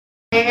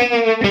Hi,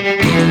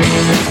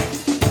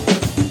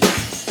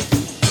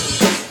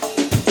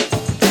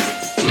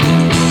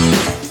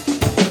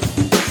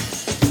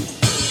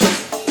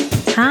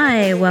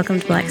 welcome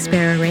to Black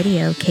Sparrow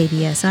Radio,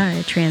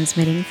 KBSR,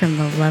 transmitting from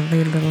the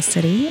lovely little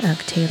city of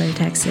Taylor,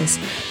 Texas.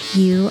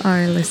 You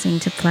are listening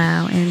to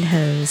Plow and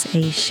Hose,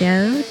 a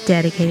show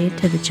dedicated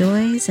to the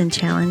joys and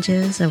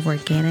challenges of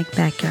organic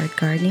backyard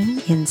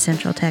gardening in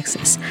Central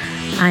Texas.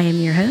 I am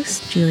your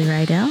host, Julie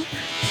Rydell.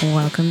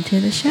 Welcome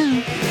to the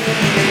show.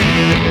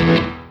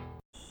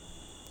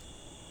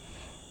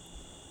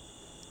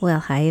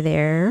 Well, hi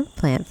there,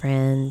 plant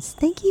friends.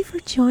 Thank you for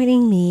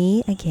joining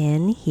me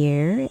again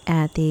here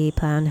at the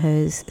Plow and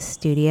Hose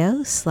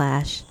studio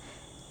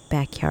 /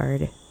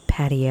 backyard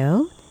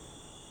patio,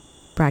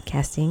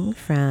 broadcasting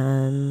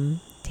from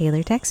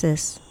Taylor,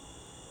 Texas.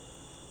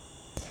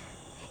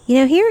 You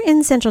know, here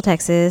in Central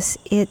Texas,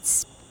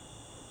 it's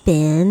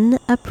been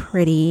a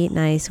pretty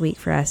nice week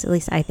for us. At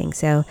least I think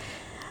so.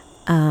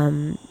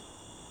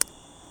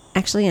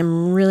 Actually,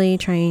 I'm really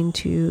trying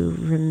to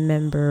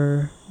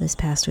remember this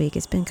past week.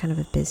 It's been kind of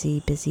a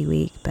busy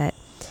week, but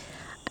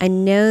I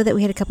know that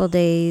we had a couple of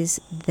days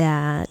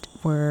that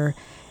were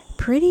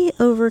pretty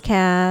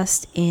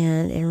overcast,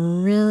 and it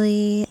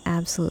really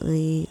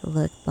absolutely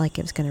looked like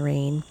it was going to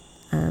rain.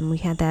 We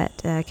had that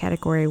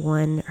Category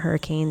 1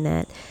 hurricane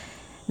that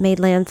made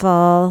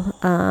landfall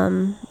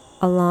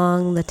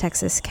along the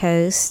Texas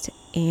coast,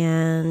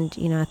 and,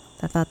 you know,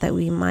 I thought that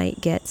we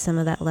might get some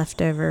of that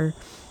leftover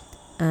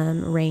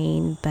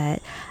rain,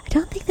 but I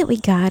don't think that we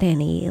got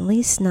any, at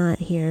least not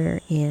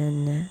here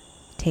in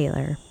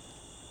Taylor.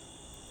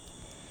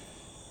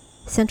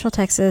 Central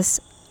Texas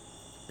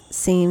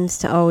seems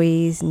to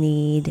always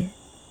need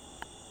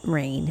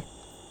rain.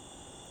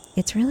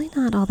 It's really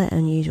not all that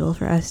unusual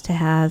for us to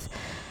have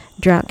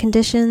drought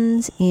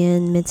conditions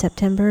in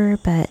mid-September,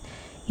 but,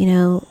 you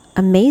know,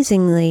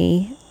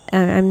 amazingly,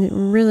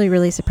 I'm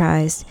really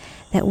surprised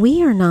that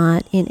we are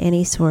not in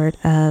any sort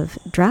of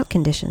drought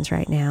conditions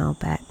right now,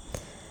 but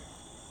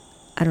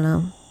I don't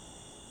know.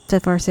 So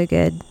far, so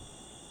good.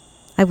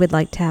 I would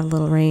like to have a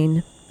little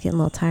rain. Getting a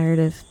little tired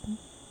of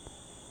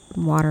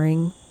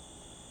watering.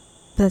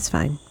 But that's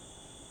fine.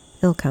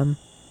 It'll come.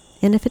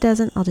 And if it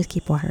doesn't, I'll just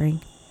keep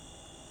watering.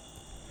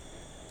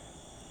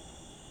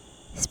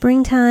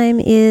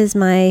 Springtime is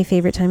my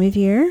favorite time of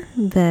year,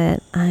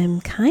 but I'm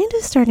kind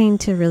of starting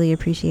to really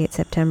appreciate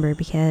September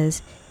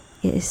because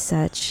it is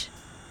such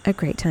a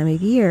great time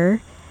of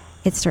year.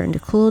 It's starting to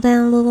cool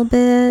down a little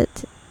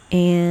bit,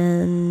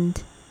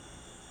 and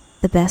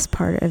the best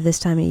part of this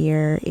time of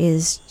year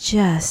is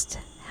just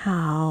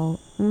how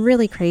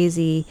really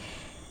crazy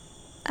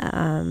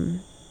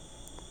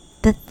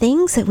the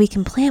things that we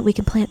can plant. We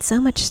can plant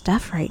so much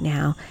stuff right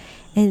now.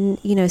 And,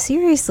 you know,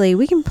 seriously,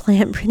 we can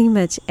plant pretty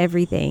much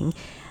everything.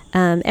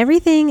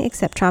 Everything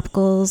except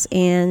tropicals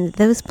and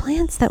those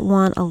plants that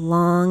want a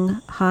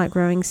long, hot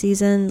growing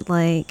season,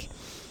 like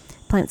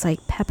plants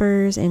like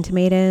peppers and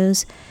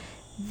tomatoes.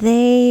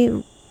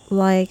 They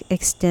like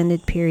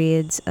extended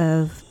periods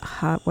of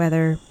hot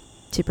weather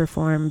to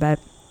perform, but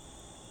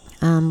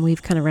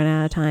we've kind of run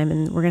out of time,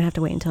 and we're gonna have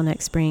to wait until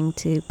next spring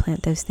to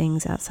plant those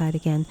things outside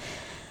again.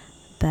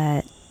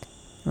 But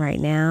right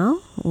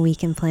now we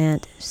can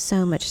plant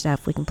so much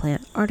stuff. We can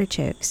plant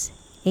artichokes,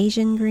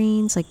 Asian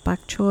greens like bok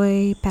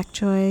choy, pak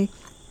choy.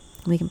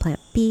 We can plant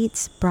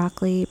beets,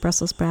 broccoli,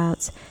 Brussels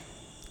sprouts,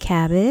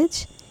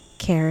 cabbage,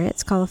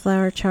 carrots,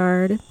 cauliflower,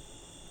 chard.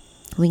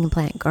 We can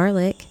plant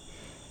garlic.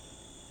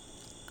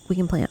 We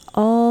can plant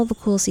all the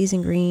cool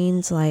season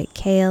greens like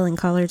kale and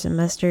collards and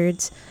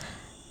mustards.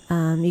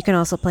 You can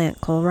also plant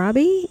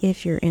kohlrabi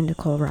if you're into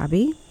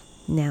kohlrabi.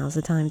 Now's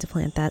the time to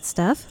plant that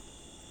stuff.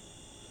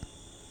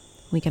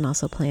 We can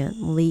also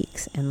plant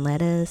leeks and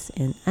lettuce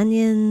and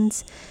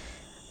onions,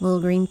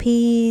 little green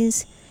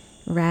peas,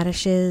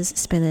 radishes,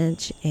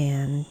 spinach,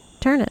 and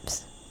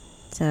turnips.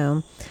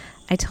 So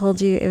I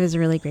told you it was a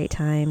really great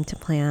time to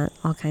plant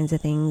all kinds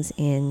of things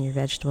in your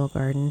vegetable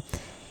garden.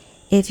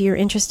 If you're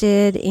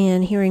interested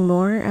in hearing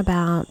more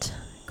about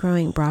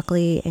growing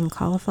broccoli and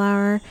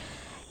cauliflower,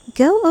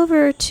 go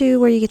over to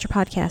where you get your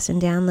podcast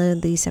and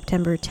download the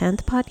September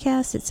 10th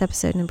podcast. It's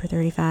episode number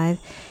 35.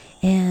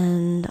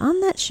 And on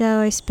that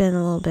show, I spent a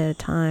little bit of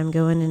time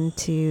going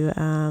into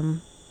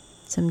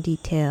some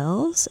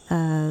details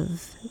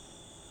of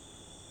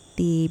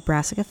the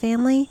brassica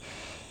family.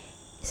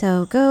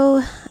 So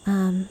go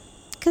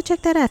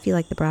check that out if you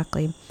like the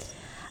broccoli.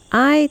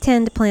 I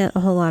tend to plant a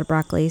whole lot of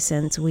broccoli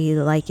since we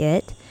like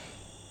it.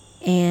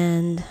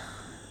 And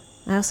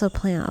I also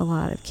plant a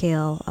lot of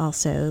kale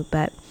also,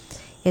 but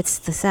it's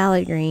the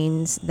salad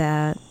greens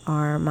that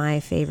are my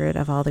favorite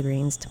of all the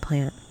greens to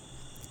plant.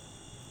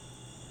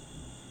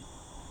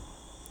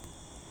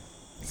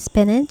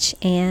 Spinach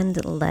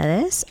and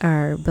lettuce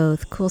are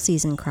both cool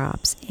season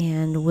crops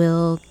and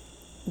will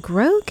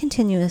grow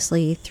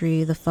continuously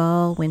through the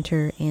fall,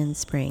 winter, and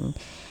spring.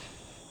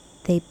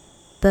 They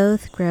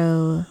both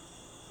grow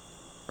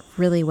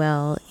really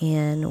well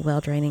in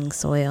well-draining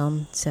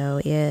soil.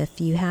 So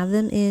if you have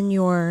them in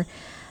your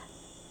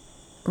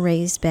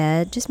raised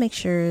bed, just make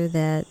sure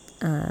that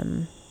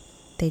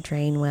they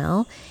drain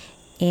well.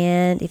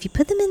 And if you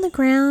put them in the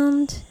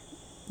ground,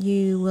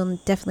 you will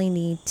definitely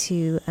need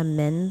to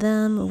amend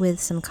them with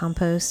some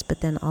compost,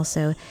 but then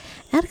also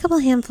add a couple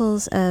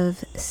handfuls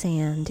of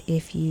sand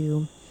if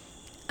you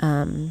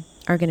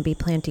are going to be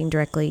planting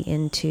directly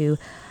into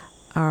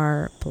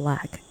our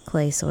black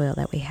clay soil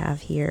that we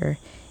have here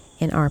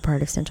in our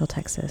part of Central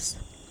Texas.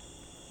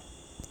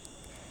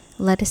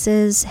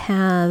 Lettuces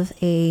have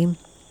a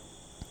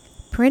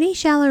pretty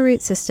shallow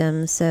root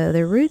system, so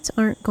their roots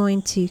aren't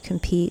going to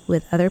compete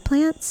with other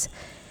plants.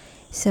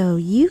 So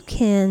you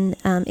can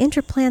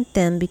interplant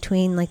them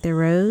between like the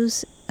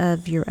rows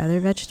of your other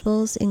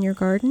vegetables in your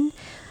garden.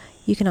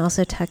 You can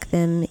also tuck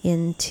them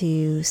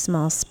into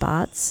small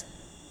spots,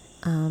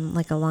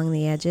 like along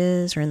the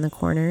edges or in the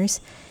corners.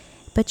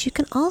 But you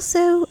can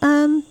also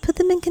put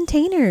them in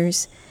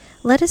containers.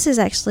 Lettuces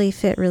actually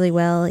fit really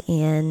well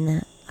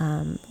in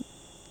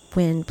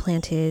when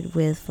planted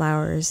with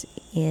flowers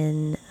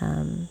in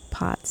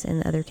pots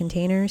and other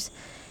containers.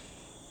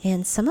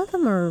 And some of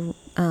them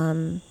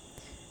are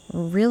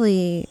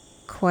really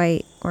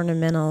quite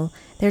ornamental.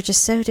 There are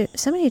just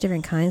so many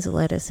different kinds of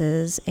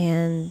lettuces,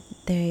 and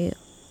there's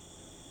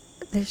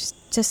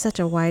just such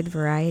a wide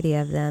variety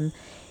of them.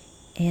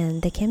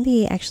 And they can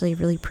be actually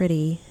really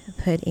pretty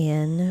put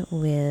in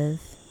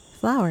with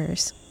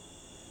flowers.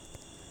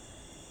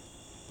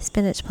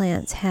 Spinach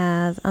plants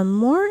have a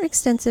more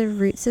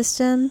extensive root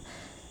system,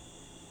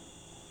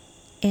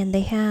 and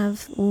they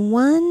have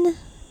one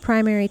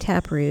primary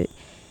taproot,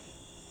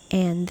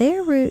 and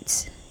their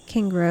roots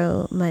can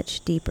grow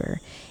much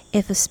deeper.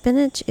 If a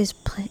spinach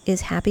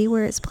is happy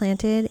where it's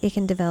planted, it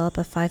can develop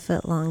a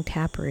 5-foot long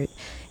taproot.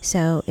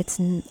 So it's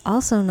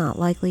also not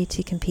likely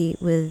to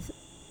compete with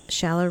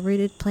shallow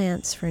rooted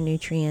plants for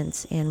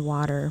nutrients and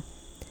water.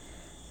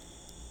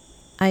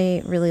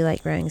 I really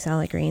like growing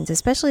salad greens,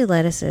 especially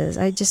lettuces.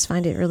 I just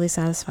find it really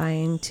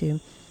satisfying to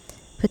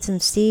put some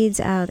seeds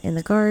out in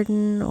the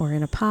garden or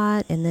in a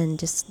pot, and then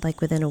just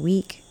like within a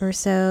week or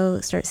so,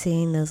 start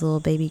seeing those little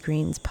baby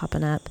greens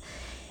popping up.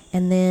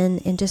 And then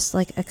in just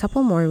like a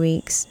couple more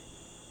weeks,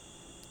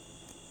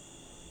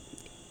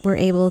 we're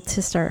able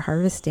to start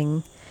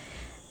harvesting.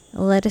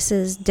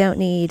 Lettuces don't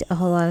need a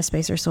whole lot of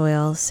space or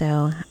soil,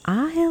 so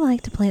I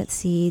like to plant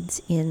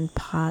seeds in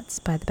pots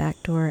by the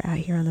back door out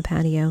here on the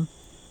patio.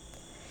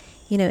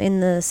 You know, in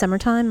the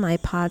summertime, my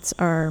pots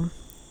are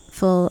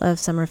full of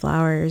summer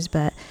flowers,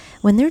 but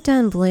when they're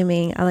done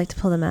blooming, I like to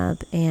pull them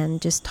up and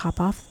just top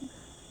off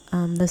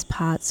those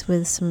pots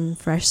with some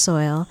fresh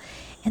soil,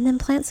 and then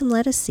plant some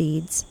lettuce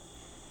seeds.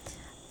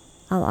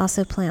 I'll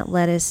also plant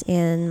lettuce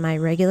in my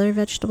regular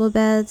vegetable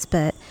beds,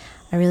 but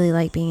I really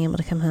like being able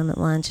to come home at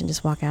lunch and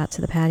just walk out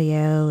to the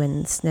patio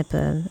and snip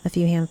a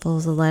few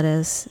handfuls of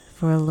lettuce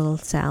for a little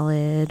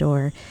salad,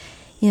 or,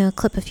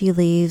 clip a few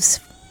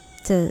leaves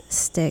to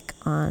stick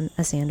on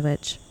a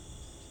sandwich.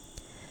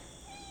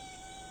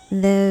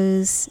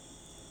 Those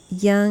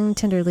young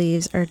tender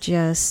leaves are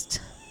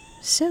just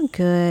so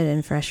good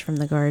and fresh from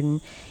the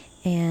garden.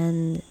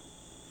 And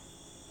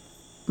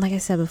like I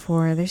said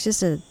before, there's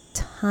just a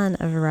ton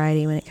of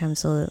variety when it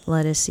comes to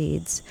lettuce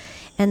seeds.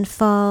 And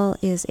fall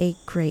is a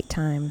great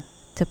time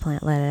to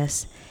plant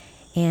lettuce.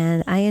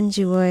 And I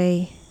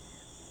enjoy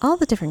all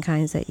the different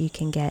kinds that you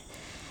can get.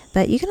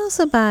 But you can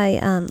also buy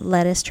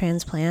lettuce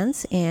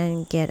transplants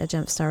and get a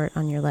jump start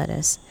on your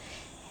lettuce.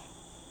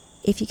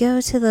 If you go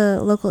to the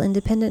local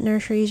independent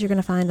nurseries, you're going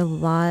to find a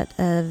lot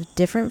of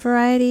different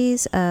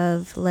varieties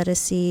of lettuce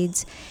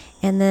seeds,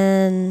 and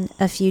then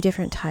a few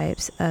different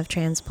types of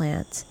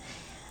transplants.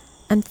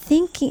 I'm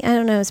thinking, I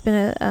don't know, it's been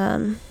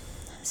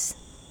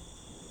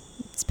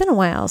a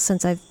while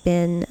since I've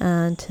been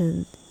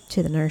to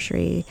the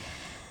nursery.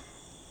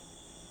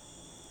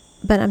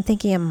 But I'm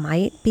thinking it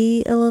might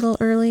be a little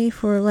early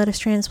for lettuce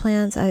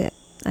transplants. I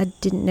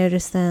didn't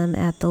notice them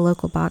at the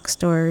local box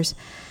stores,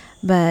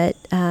 but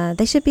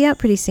they should be out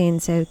pretty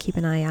soon, so keep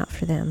an eye out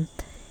for them.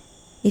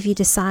 If you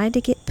decide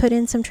to put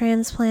in some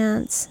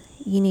transplants,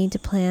 you need to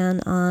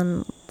plan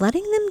on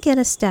letting them get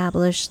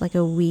established like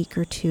a week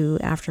or two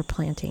after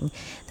planting.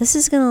 This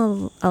is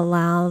going to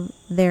allow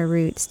their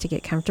roots to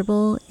get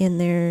comfortable in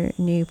their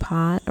new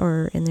pot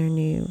or in their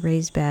new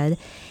raised bed,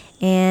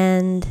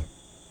 and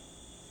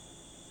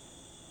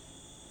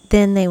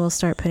then they will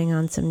start putting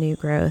on some new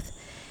growth.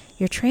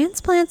 Your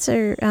transplants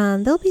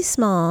they'll be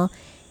small,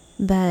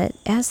 but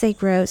as they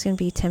grow, it's going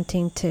to be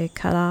tempting to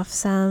cut off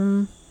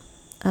some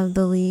of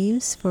the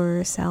leaves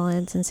for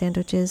salads and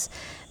sandwiches.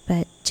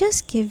 But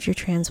just give your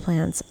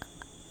transplants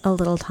a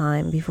little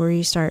time before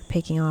you start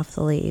picking off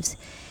the leaves.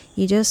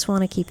 You just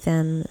want to keep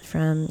them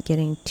from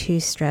getting too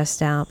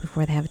stressed out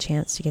before they have a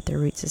chance to get their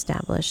roots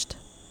established.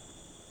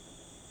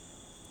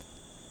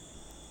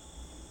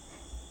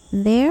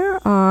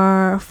 There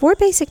are 4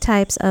 basic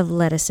types of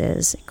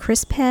lettuces: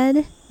 crisp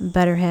head,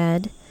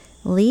 butterhead,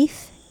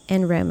 leaf,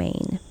 and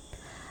romaine.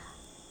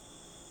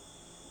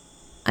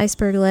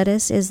 Iceberg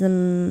lettuce is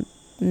the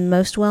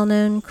most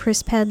well-known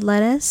crisp head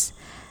lettuce.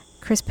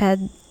 Crisp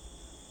head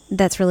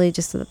that's really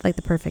just like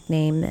the perfect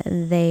name.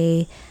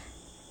 They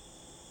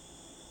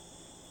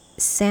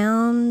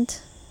sound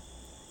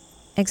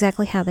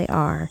exactly how they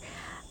are.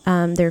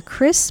 They're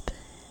crisp,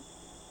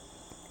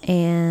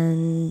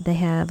 and they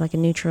have like a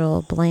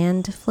neutral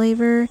bland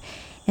flavor,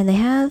 and they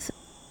have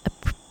a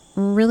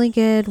really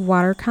good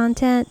water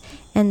content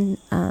and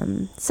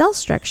cell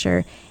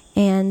structure,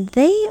 and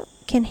they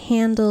can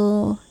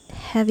handle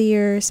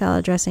heavier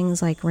salad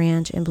dressings like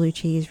ranch and blue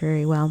cheese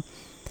very well,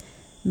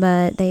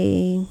 but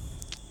they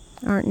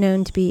aren't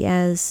known to be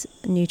as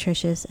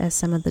nutritious as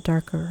some of the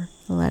darker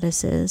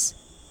lettuces.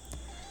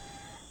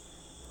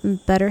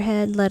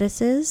 Butterhead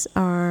lettuces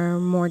are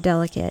more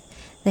delicate.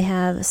 They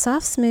have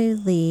soft,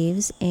 smooth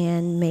leaves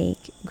and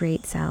make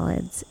great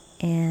salads,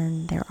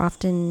 and they're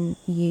often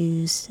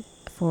used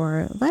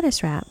for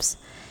lettuce wraps.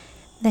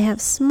 They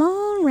have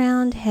small,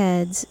 round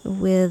heads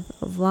with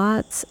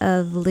lots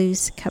of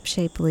loose,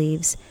 cup-shaped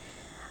leaves.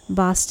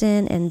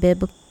 Boston and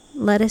Bibb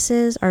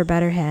lettuces are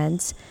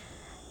butterheads.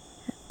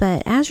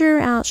 But as you're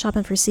out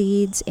shopping for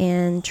seeds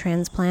and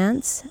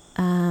transplants,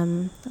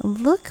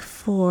 look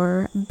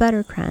for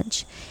Butter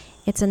Crunch.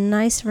 It's a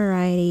nice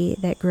variety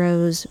that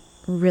grows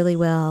really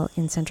well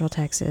in Central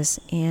Texas,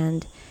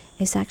 and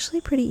it's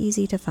actually pretty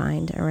easy to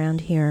find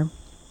around here.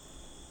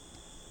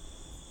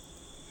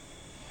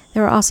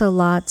 There are also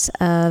lots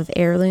of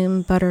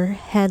heirloom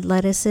butterhead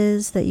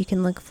lettuces that you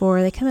can look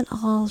for. They come in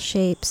all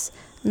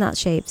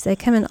they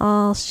come in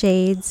all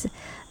shades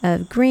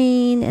of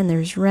green, and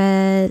there's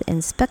red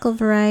and speckled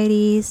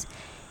varieties.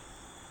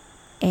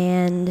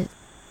 And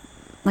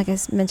like I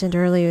mentioned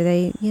earlier,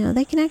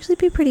 they can actually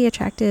be pretty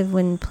attractive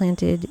when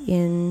planted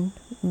in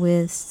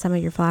with some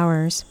of your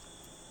flowers.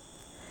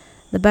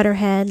 The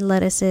butterhead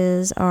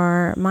lettuces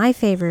are my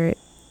favorite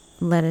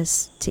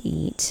lettuce to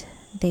eat.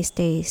 They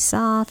stay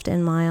soft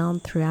and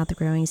mild throughout the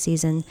growing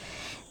season.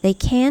 They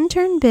can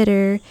turn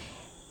bitter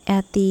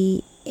at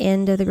the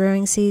end of the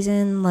growing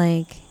season,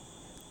 like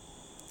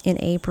in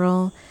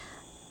April.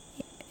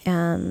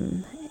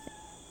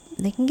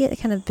 They can get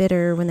kind of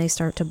bitter when they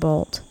start to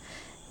bolt.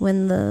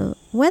 When the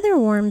weather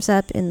warms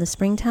up in the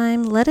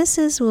springtime,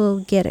 lettuces will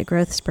get a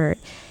growth spurt.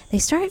 They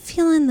start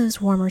feeling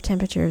those warmer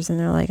temperatures, and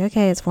they're like,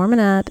 okay, it's warming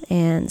up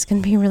and it's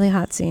going to be really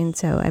hot soon,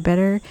 so I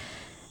better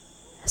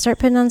start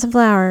putting on some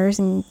flowers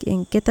and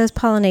get those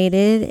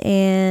pollinated,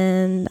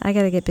 and I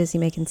got to get busy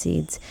making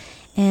seeds.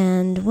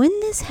 And when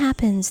this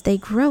happens, they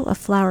grow a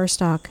flower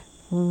stalk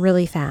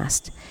really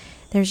fast.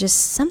 There's just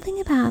something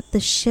about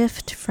the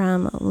shift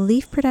from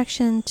leaf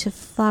production to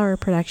flower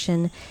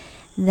production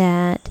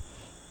that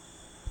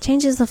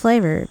changes the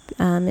flavor.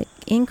 It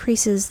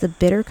increases the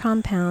bitter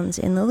compounds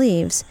in the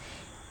leaves.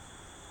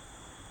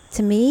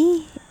 To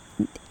me,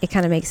 it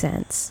kind of makes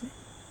sense.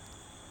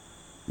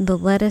 The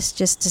lettuce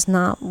just does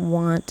not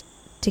want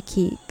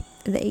to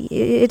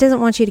it doesn't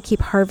want you to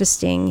keep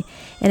harvesting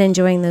and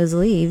enjoying those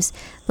leaves.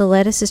 The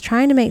lettuce is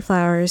trying to make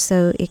flowers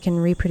so it can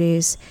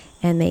reproduce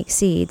and make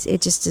seeds. It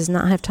just does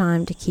not have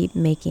time to keep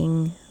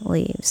making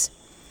leaves.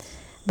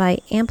 By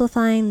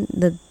amplifying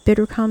the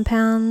bitter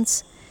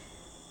compounds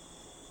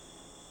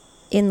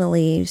in the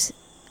leaves,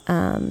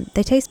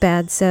 they taste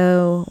bad,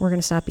 so we're going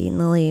to stop eating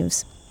the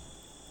leaves.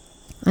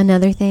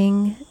 Another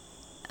thing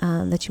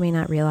that you may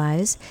not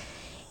realize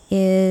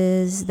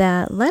is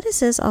that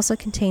lettuces also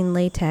contain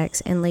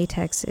latex, and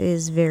latex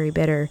is very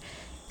bitter.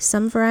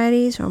 Some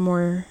varieties are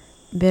more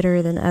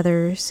bitter than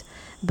others,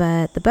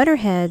 but the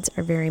butterheads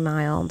are very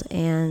mild,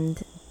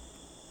 and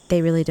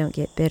they really don't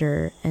get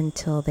bitter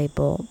until they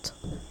bolt.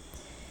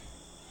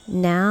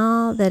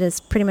 Now that it's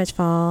pretty much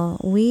fall,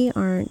 we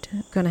aren't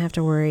going to have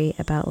to worry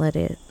about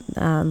the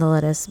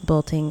lettuce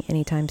bolting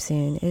anytime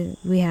soon.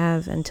 We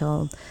have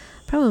until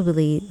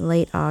probably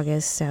late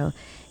August, so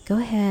go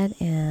ahead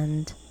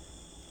and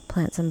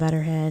plant some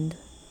butterhead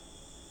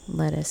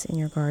lettuce in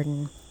your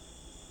garden.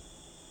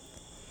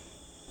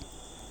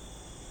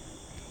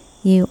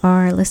 You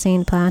are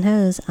listening to Plow and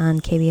Hose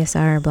on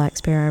KBSR Black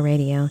Sparrow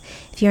Radio.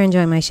 If you're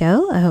enjoying my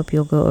show, I hope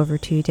you'll go over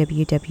to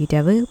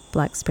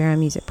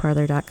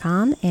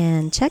www.blacksparrowmusicparlor.com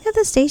and check out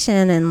the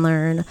station and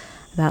learn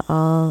about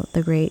all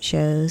the great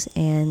shows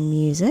and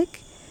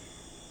music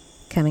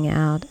coming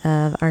out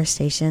of our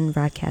station,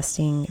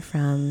 broadcasting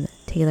from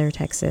Taylor,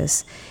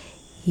 Texas.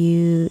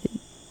 You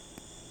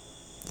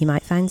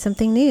might find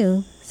something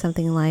new,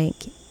 something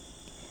like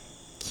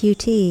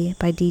QT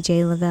by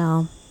DJ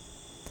Lavelle.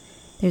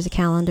 There's a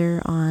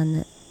calendar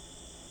on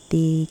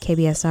the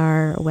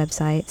KBSR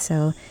website,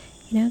 so,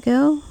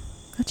 go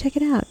check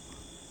it out.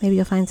 Maybe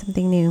you'll find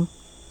something new.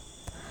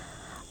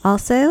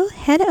 Also,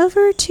 head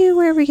over to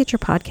wherever you get your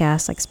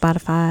podcasts, like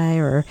Spotify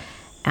or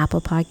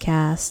Apple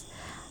Podcasts.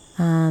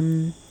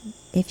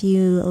 If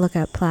you look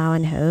up Plow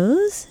and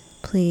Hose,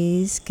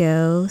 please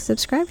go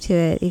subscribe to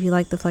it. If you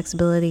like the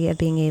flexibility of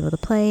being able to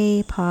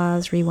play,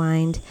 pause,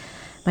 rewind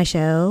my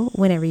show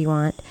whenever you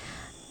want,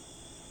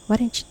 why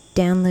don't you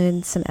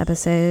download some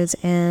episodes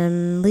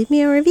and leave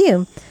me a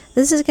review?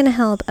 This is going to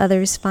help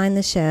others find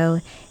the show,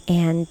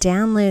 and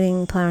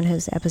downloading Plow and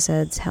Hose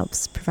episodes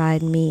helps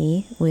provide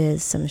me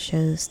with some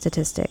show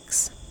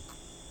statistics.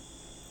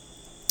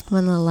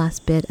 one little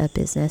last bit of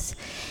business.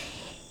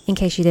 In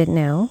case you didn't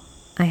know,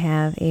 I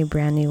have a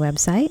brand new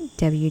website,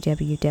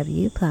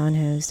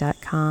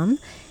 www.plowandhose.com.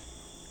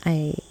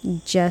 I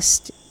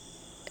just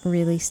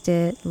released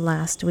it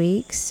last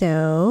week,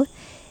 so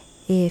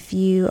if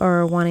you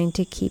are wanting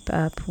to keep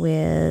up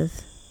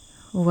with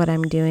what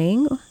I'm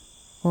doing,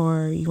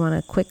 or you want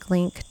a quick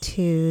link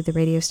to the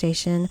radio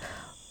station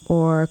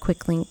or a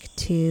quick link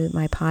to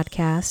my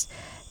podcast,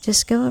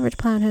 just go over to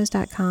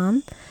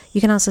plowandhose.com.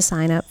 You can also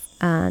sign up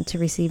to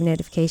receive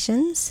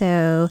notifications,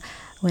 so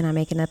when I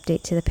make an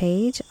update to the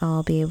page,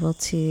 I'll be able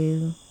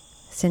to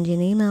send you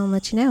an email and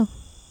let you know.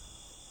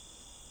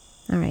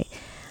 All right,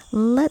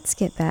 let's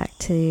get back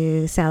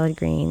to salad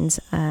greens.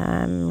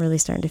 I'm really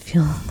starting to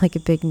feel like a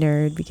big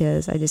nerd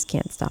because I just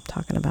can't stop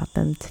talking about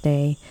them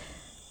today.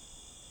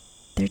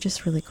 They're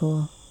just really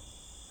cool.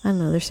 I don't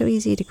know, they're so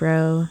easy to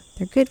grow.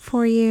 They're good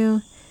for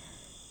you.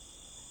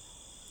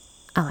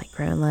 I like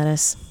growing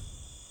lettuce.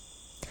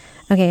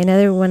 Okay,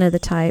 another one of the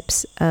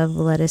types of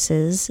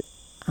lettuces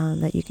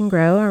that you can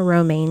grow are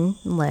romaine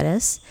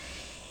lettuce.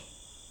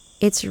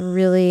 It's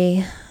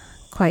really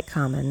quite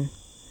common.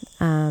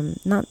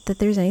 Not that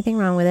there's anything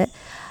wrong with it.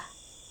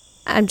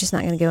 I'm just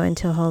not going to go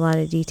into a whole lot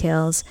of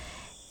details.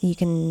 You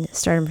can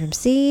start them from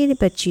seed,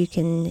 but you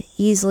can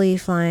easily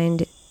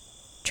find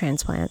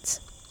transplants.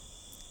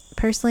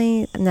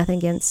 Personally, nothing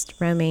against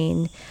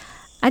romaine.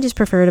 I just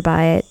prefer to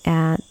buy it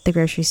at the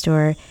grocery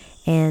store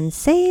and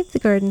save the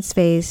garden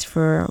space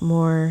for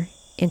more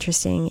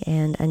interesting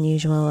and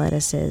unusual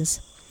lettuces.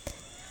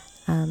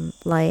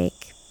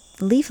 Like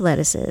leaf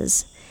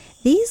lettuces.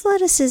 These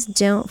lettuces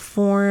don't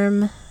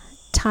form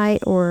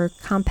tight or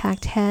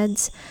compact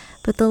heads,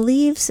 but the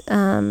leaves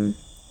grow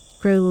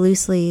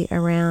loosely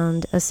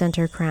around a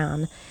center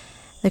crown.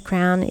 The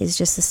crown is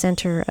just the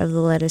center of the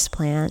lettuce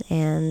plant,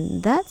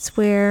 and that's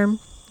where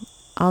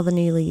all the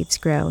new leaves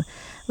grow.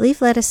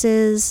 Leaf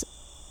lettuces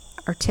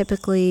are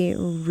typically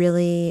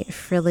really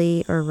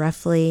frilly or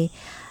ruffly,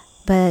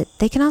 but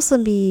they can also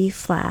be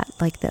flat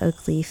like the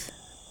oak leaf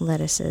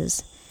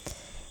lettuces.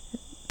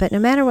 But no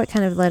matter what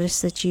kind of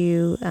lettuce that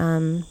you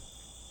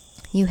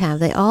have,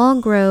 they all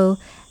grow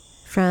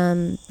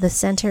from the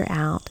center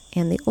out,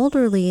 and the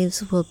older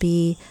leaves will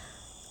be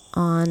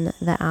on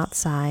the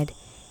outside.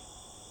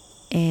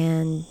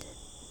 And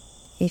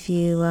if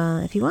you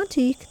want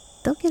to,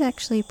 they'll get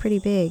actually pretty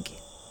big,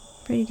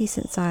 pretty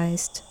decent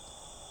sized.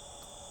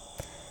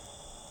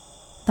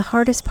 The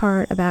hardest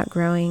part about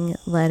growing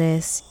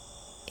lettuce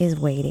is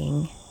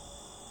waiting.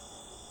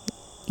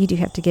 You do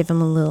have to give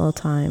them a little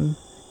time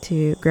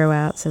to grow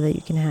out so that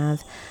you can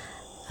have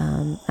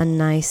a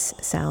nice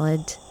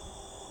salad.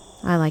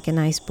 I like a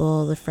nice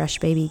bowl of fresh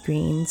baby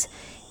greens,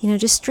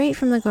 just straight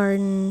from the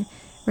garden,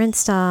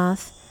 rinsed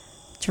off,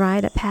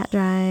 dried at pat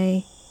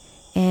dry,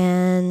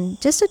 and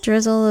just a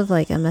drizzle of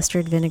like a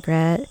mustard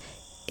vinaigrette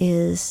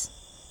is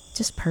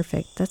just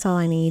perfect. That's all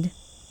I need.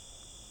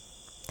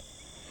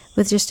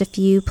 With just a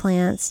few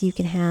plants, you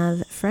can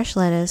have fresh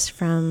lettuce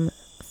from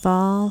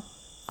fall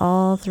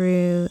all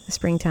through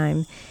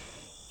springtime.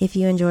 If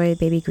you enjoy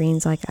baby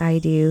greens like I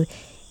do,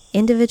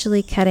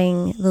 individually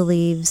cutting the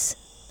leaves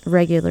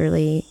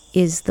regularly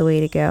is the way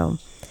to go.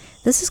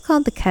 This is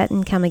called the cut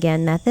and come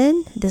again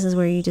method. This is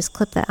where you just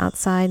clip the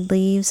outside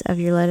leaves of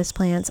your lettuce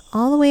plants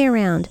all the way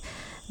around,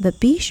 but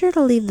be sure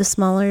to leave the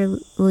smaller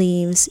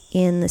leaves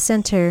in the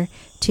center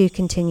to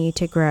continue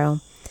to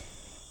grow.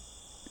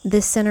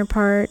 This center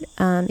part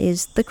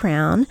is the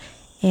crown,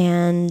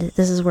 and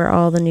this is where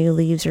all the new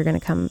leaves are going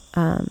to come.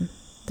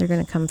 They're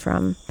going to come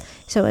from.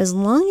 So as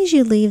long as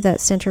you leave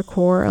that center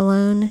core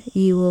alone,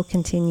 you will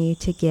continue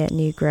to get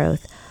new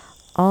growth.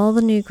 All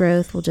the new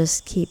growth will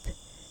just keep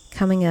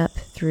coming up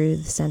through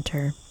the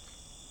center.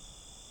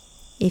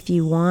 If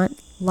you want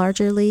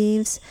larger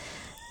leaves,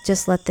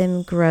 just let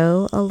them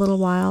grow a little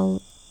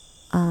while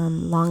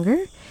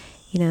longer.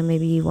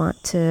 Maybe you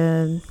want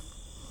to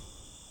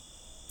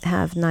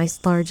have nice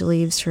large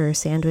leaves for a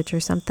sandwich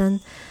or something.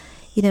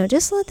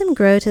 Just let them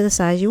grow to the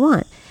size you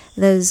want.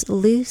 Those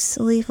loose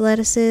leaf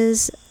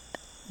lettuces,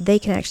 they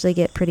can actually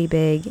get pretty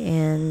big,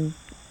 and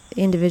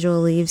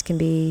individual leaves can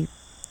be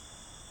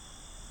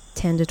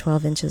 10 to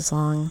 12 inches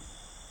long.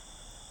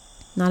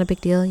 Not a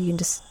big deal. You can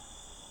just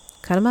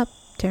cut them up,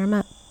 tear them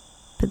up,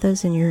 put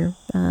those in your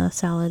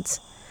salads.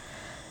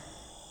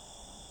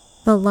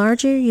 The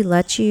larger you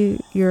let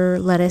your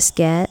lettuce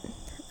get,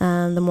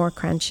 the more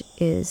crunch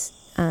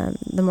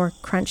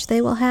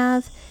they will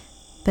have,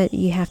 but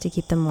you have to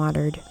keep them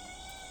watered.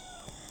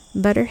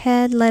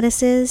 Butterhead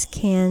lettuces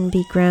can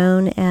be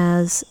grown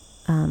as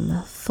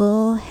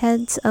full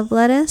heads of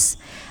lettuce.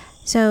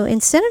 So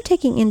instead of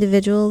taking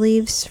individual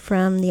leaves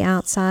from the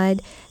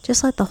outside,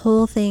 just let the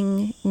whole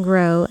thing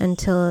grow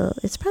until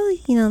it's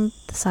probably, the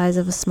size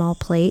of a small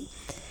plate.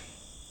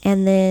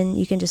 And then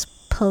you can just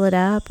pull it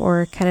up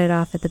or cut it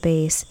off at the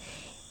base.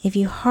 If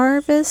you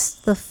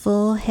harvest the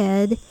full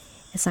head,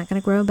 it's not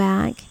going to grow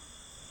back.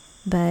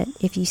 But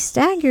if you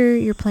stagger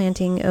your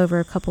planting over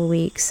a couple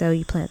weeks, so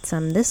you plant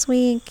some this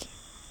week,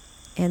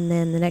 and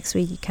then the next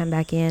week you come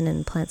back in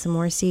and plant some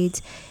more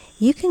seeds,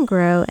 you can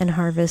grow and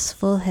harvest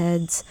full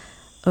heads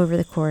over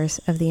the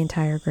course of the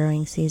entire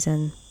growing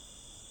season.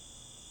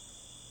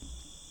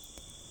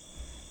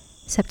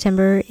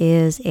 September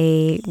is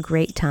a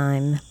great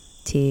time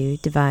to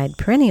divide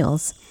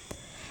perennials.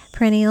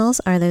 Perennials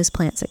are those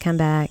plants that come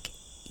back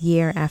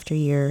year after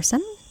year.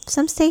 Some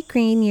stay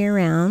green year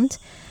round,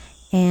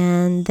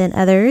 and then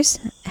others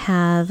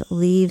have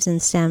leaves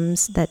and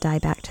stems that die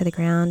back to the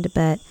ground,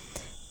 but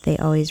they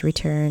always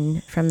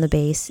return from the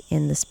base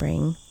in the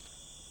spring.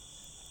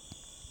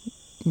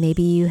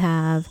 Maybe you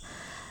have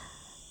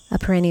a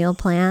perennial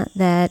plant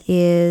that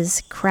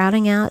is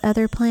crowding out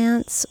other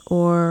plants,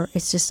 or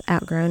it's just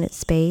outgrown its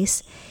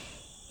space.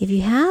 If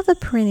you have a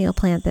perennial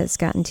plant that's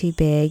gotten too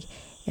big,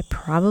 it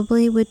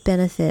probably would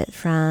benefit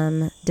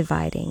from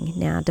dividing.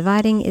 Now,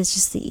 dividing is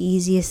just the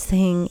easiest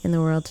thing in the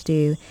world to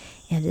do,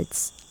 and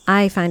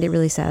I find it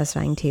really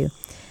satisfying too.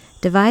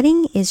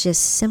 Dividing is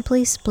just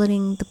simply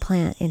splitting the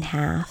plant in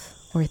half,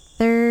 or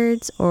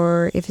thirds,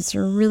 or if it's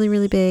really,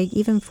 really big,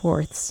 even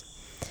fourths.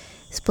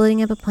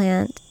 Splitting up a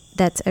plant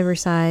that's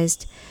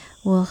oversized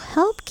will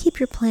help keep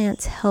your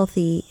plants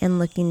healthy and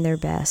looking their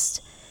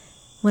best.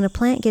 When a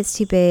plant gets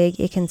too big,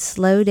 it can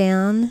slow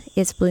down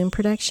its bloom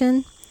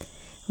production.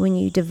 When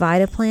you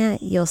divide a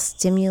plant, you'll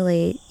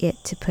stimulate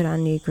it to put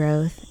on new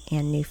growth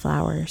and new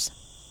flowers.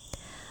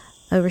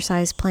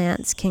 Oversized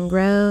plants can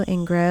grow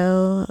and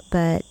grow,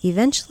 but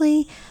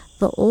eventually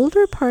the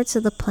older parts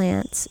of the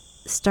plants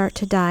start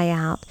to die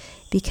out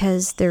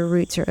because their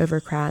roots are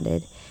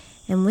overcrowded.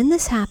 And when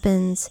this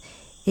happens,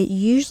 it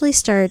usually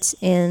starts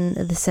in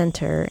the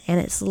center, and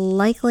it's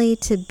likely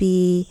to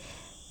be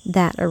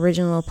that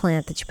original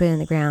plant that you put in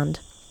the ground.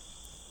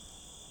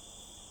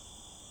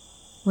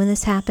 When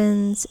this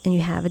happens and you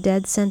have a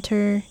dead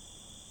center,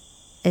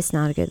 it's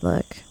not a good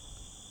look.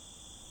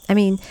 I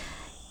mean,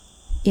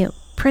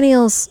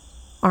 perennials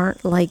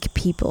aren't like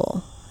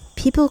people.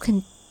 People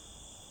can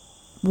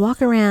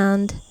walk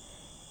around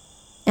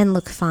and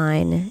look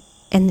fine,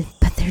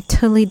 but they're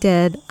totally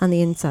dead on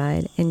the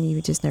inside, and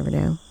you just never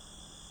know.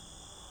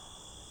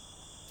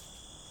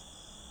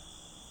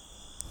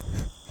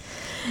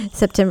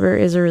 September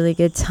is a really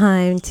good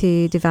time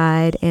to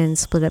divide and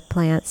split up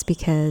plants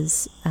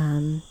because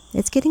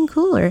it's getting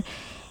cooler,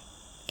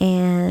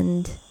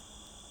 and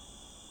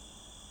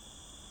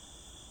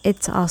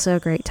it's also a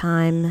great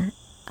time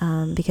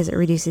because it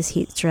reduces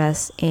heat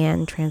stress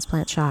and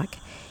transplant shock.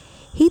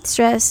 Heat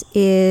stress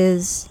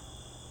is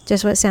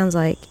just what it sounds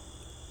like.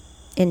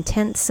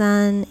 Intense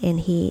sun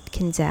and heat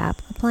can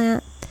zap a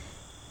plant.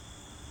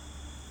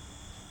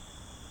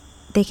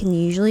 They can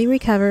usually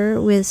recover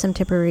with some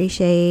temporary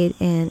shade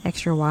and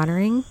extra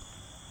watering.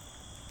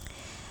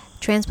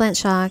 Transplant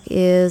shock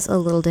is a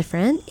little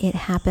different. It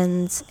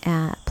happens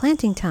at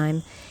planting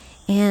time,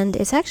 and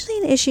it's actually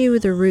an issue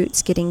with the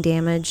roots getting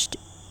damaged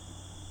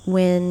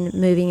when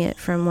moving it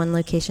from one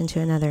location to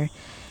another.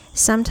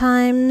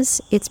 Sometimes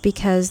it's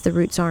because the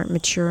roots aren't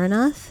mature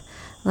enough,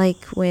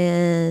 like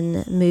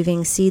when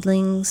moving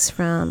seedlings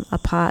from a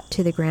pot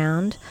to the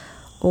ground,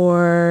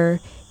 or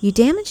you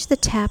damage the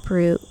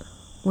taproot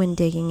when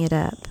digging it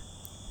up.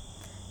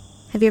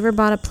 Have you ever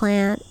bought a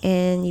plant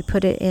and you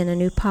put it in a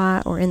new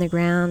pot or in the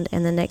ground,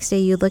 and the next day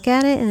you look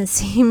at it and it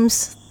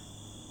seems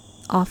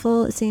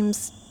awful? It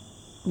seems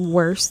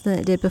worse than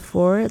it did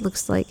before. It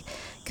looks like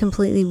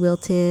completely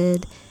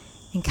wilted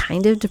and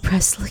kind of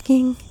depressed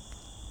looking.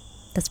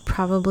 That's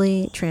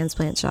probably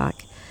transplant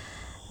shock.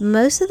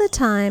 Most of the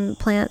time,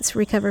 plants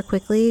recover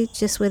quickly,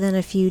 just within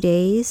a few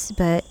days,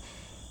 but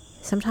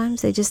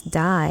sometimes they just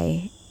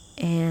die,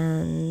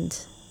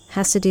 and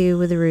has to do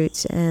with the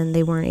roots, and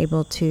they weren't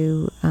able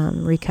to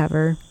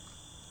recover.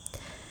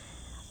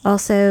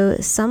 Also,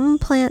 some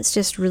plants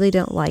just really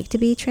don't like to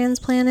be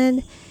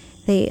transplanted.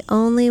 They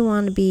only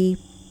want to be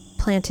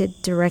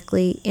planted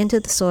directly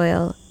into the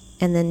soil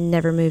and then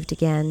never moved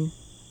again.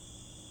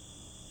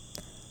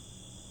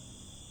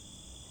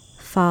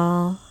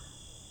 Fall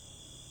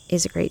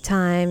is a great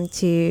time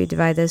to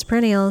divide those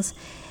perennials.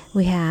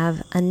 We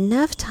have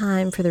enough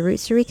time for the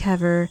roots to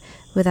recover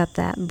without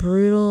that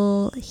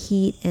brutal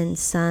heat and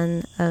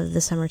sun of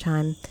the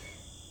summertime.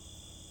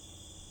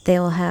 They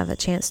will have a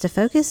chance to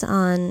focus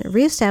on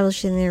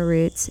reestablishing their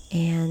roots,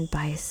 and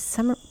by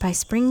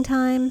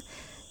springtime,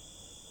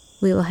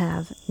 we will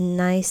have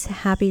nice,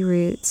 happy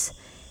roots,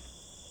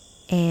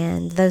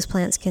 and those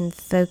plants can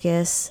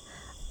focus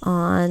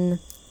on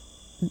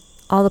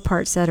all the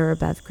parts that are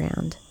above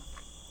ground.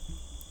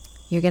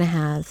 You're going to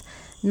have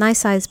nice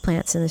sized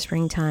plants in the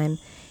springtime,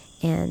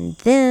 and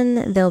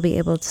then they'll be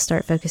able to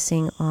start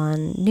focusing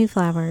on new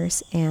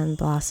flowers and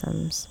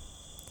blossoms.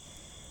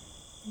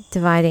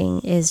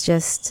 Dividing is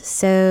just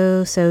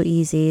so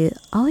easy.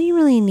 All you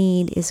really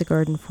need is a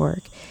garden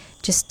fork.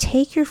 Just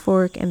take your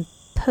fork and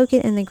poke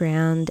it in the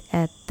ground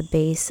at the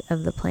base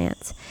of the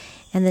plants,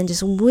 and then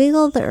just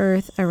wiggle the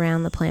earth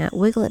around the plant.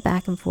 Wiggle it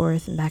back and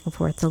forth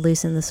to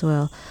loosen the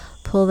soil.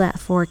 Pull that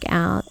fork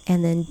out,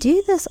 and then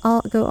do this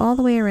go all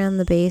the way around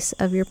the base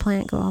of your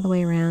plant, go all the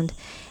way around,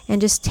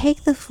 and just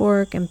take the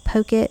fork and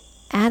poke it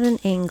at an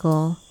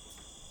angle,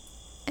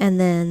 and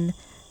then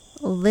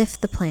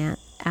lift the plant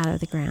out of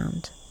the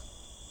ground.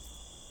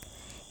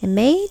 It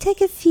may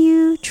take a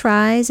few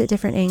tries at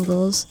different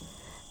angles,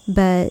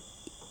 but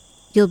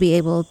you'll be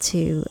able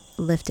to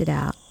lift it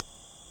out.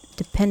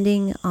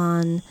 Depending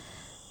on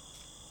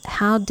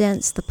how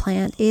dense the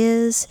plant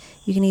is,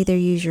 you can either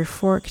use your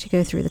fork to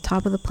go through the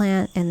top of the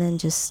plant and then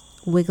just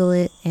wiggle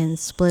it and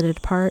split it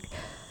apart.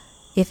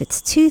 If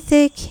it's too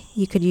thick,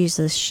 you could use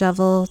a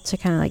shovel to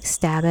kind of like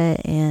stab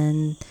it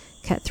and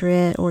cut through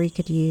it, or you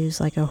could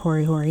use like a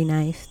hori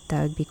knife.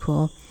 That would be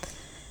cool.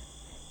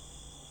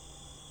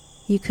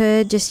 You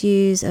could just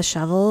use a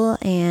shovel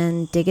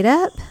and dig it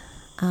up.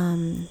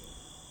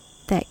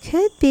 That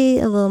could be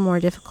a little more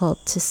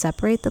difficult to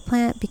separate the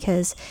plant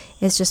because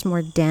it's just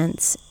more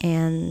dense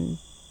and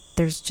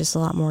there's just a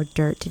lot more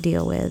dirt to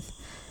deal with.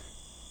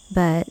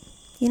 But,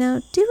 do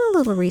a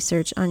little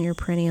research on your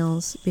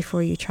perennials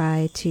before you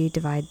try to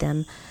divide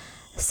them.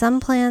 Some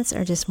plants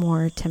are just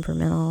more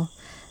temperamental.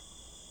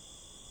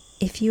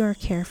 If you are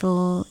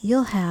careful,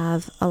 you'll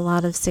have a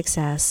lot of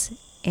success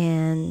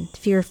and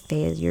fewer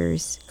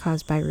failures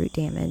caused by root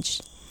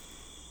damage.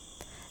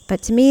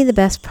 But to me, the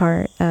best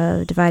part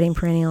of dividing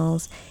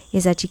perennials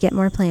is that you get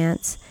more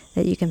plants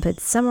that you can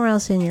put somewhere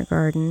else in your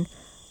garden,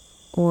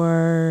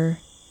 or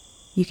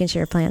you can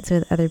share plants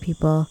with other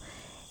people.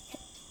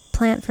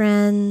 Plant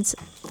friends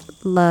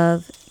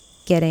love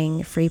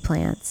getting free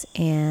plants,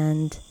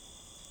 and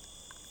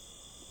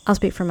I'll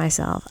speak for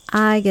myself.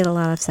 I get a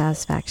lot of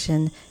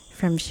satisfaction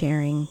from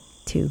sharing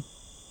too.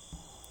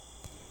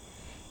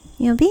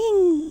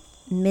 Being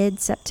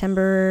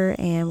mid-September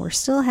and we're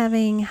still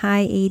having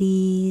high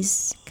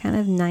 80s, kind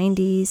of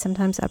 90s,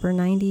 sometimes upper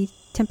 90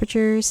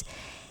 temperatures.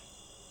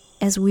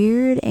 As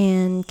weird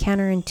and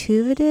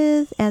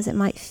counterintuitive as it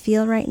might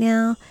feel right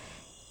now,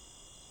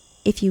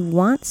 if you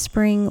want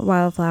spring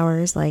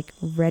wildflowers like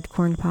red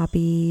corn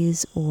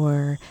poppies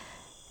or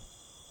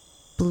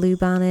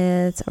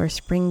bluebonnets or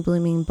spring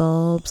blooming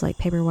bulbs like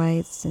paper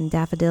whites and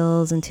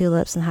daffodils and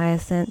tulips and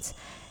hyacinths,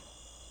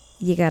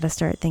 you got to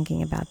start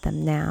thinking about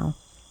them now.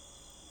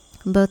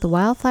 Both the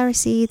wildflower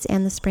seeds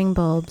and the spring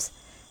bulbs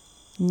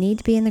need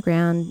to be in the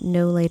ground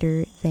no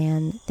later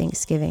than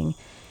Thanksgiving.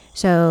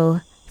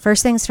 So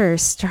first things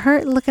first,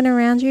 start looking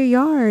around your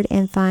yard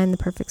and find the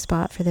perfect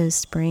spot for those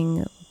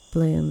spring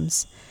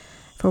blooms.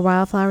 For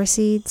wildflower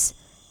seeds,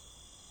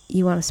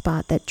 you want a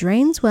spot that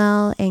drains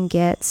well and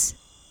gets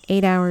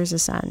 8 hours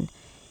of sun.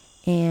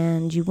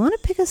 And you want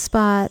to pick a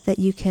spot that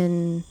you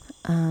can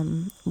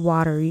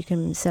water. You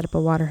can set up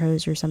a water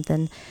hose or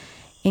something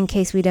in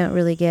case we don't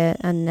really get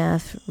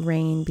enough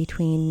rain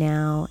between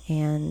now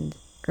and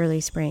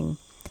early spring.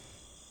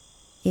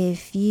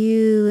 If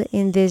you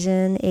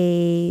envision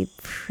a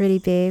pretty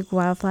big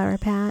wildflower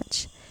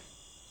patch,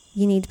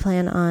 you need to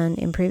plan on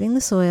improving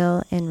the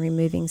soil and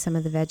removing some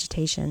of the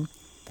vegetation.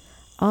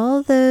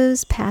 All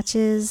those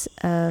patches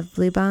of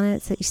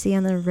bluebonnets that you see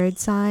on the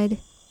roadside,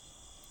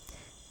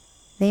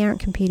 they aren't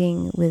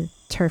competing with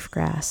turf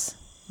grass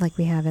like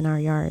we have in our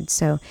yard.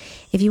 So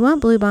if you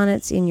want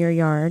bluebonnets in your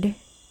yard,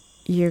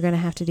 you're going to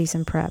have to do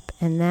some prep,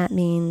 and that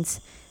means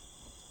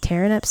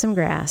tearing up some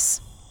grass.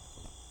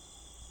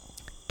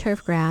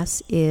 Turf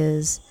grass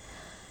is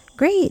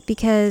great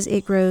because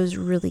it grows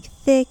really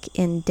thick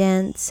and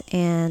dense,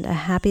 and a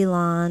happy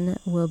lawn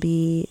will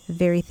be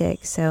very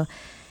thick. So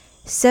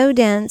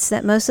dense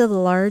that most of the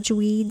large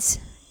weeds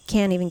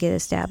can't even get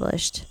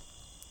established.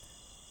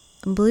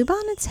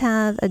 Bluebonnets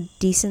have a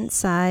decent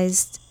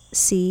sized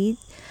seed,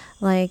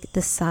 like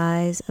the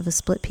size of a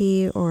split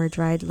pea or a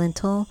dried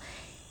lentil.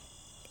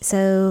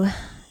 So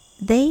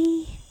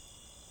they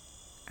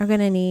are going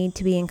to need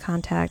to be in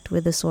contact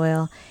with the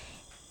soil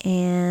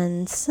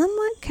and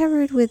somewhat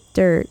covered with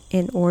dirt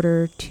in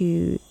order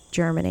to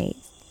germinate.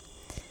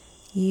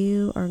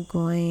 You are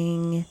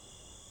going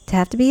to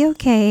have to be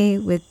okay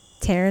with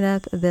tearing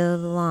up a bit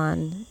of the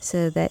lawn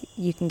so that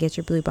you can get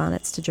your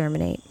bluebonnets to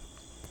germinate.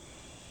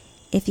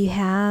 If you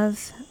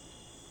have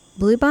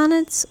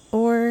bluebonnets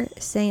or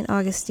St.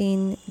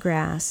 Augustine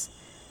grass,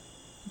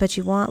 but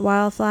you want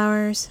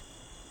wildflowers,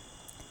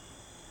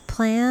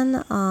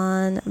 plan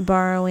on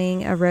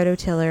borrowing a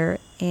rototiller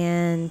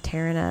and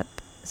tearing up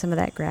some of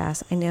that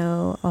grass. I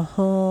know a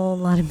whole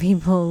lot of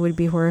people would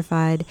be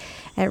horrified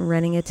at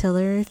running a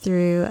tiller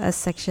through a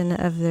section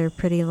of their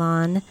pretty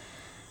lawn.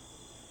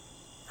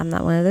 I'm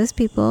not one of those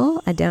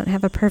people. I don't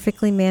have a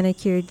perfectly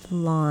manicured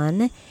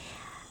lawn.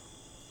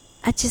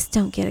 I just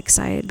don't get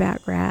excited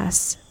about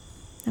grass.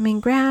 I mean,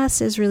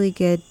 grass is really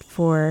good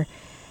for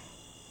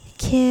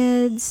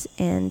kids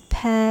and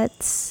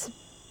pets,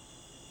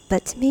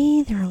 but to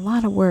me, they're a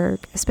lot of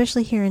work,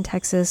 especially here in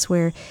Texas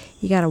where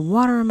you got to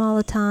water them all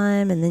the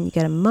time, and then you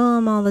got to mow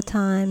them all the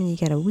time, and you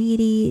got to weed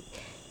eat,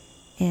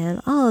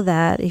 and all of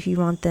that if you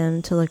want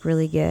them to look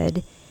really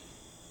good.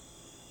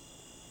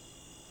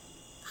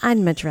 I'd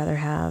much rather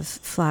have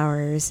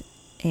flowers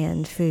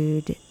and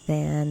food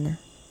than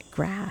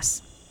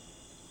grass.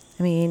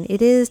 I mean,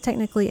 it is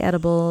technically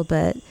edible,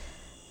 but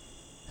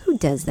who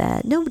does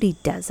that? Nobody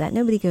does that.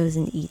 Nobody goes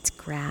and eats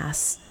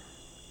grass.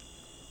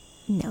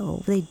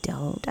 No, they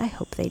don't. I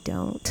hope they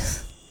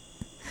don't.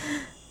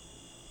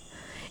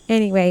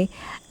 Anyway,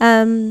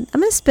 I'm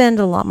going to spend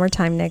a lot more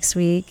time next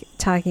week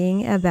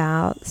talking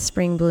about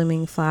spring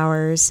blooming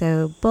flowers.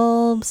 So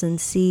bulbs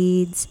and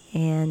seeds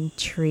and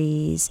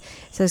trees.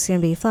 So it's going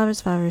to be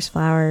flowers, flowers,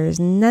 flowers,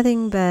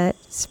 nothing but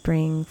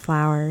spring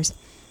flowers.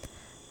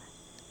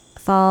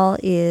 Fall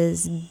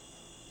is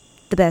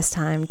the best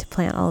time to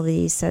plant all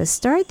these. So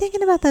start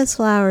thinking about those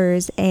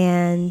flowers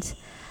and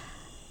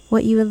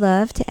what you would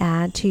love to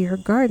add to your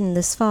garden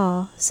this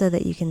fall so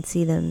that you can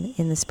see them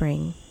in the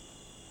spring.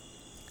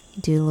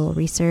 Do a little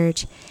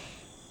research,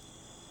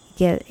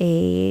 get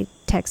a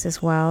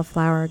Texas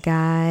wildflower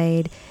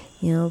guide,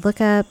 look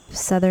up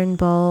southern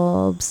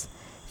bulbs,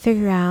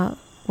 figure out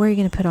where you're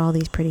going to put all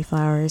these pretty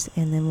flowers,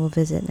 and then we'll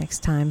visit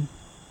next time.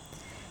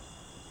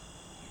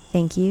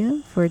 Thank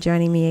you for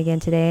joining me again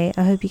today.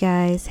 I hope you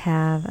guys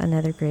have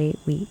another great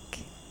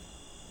week.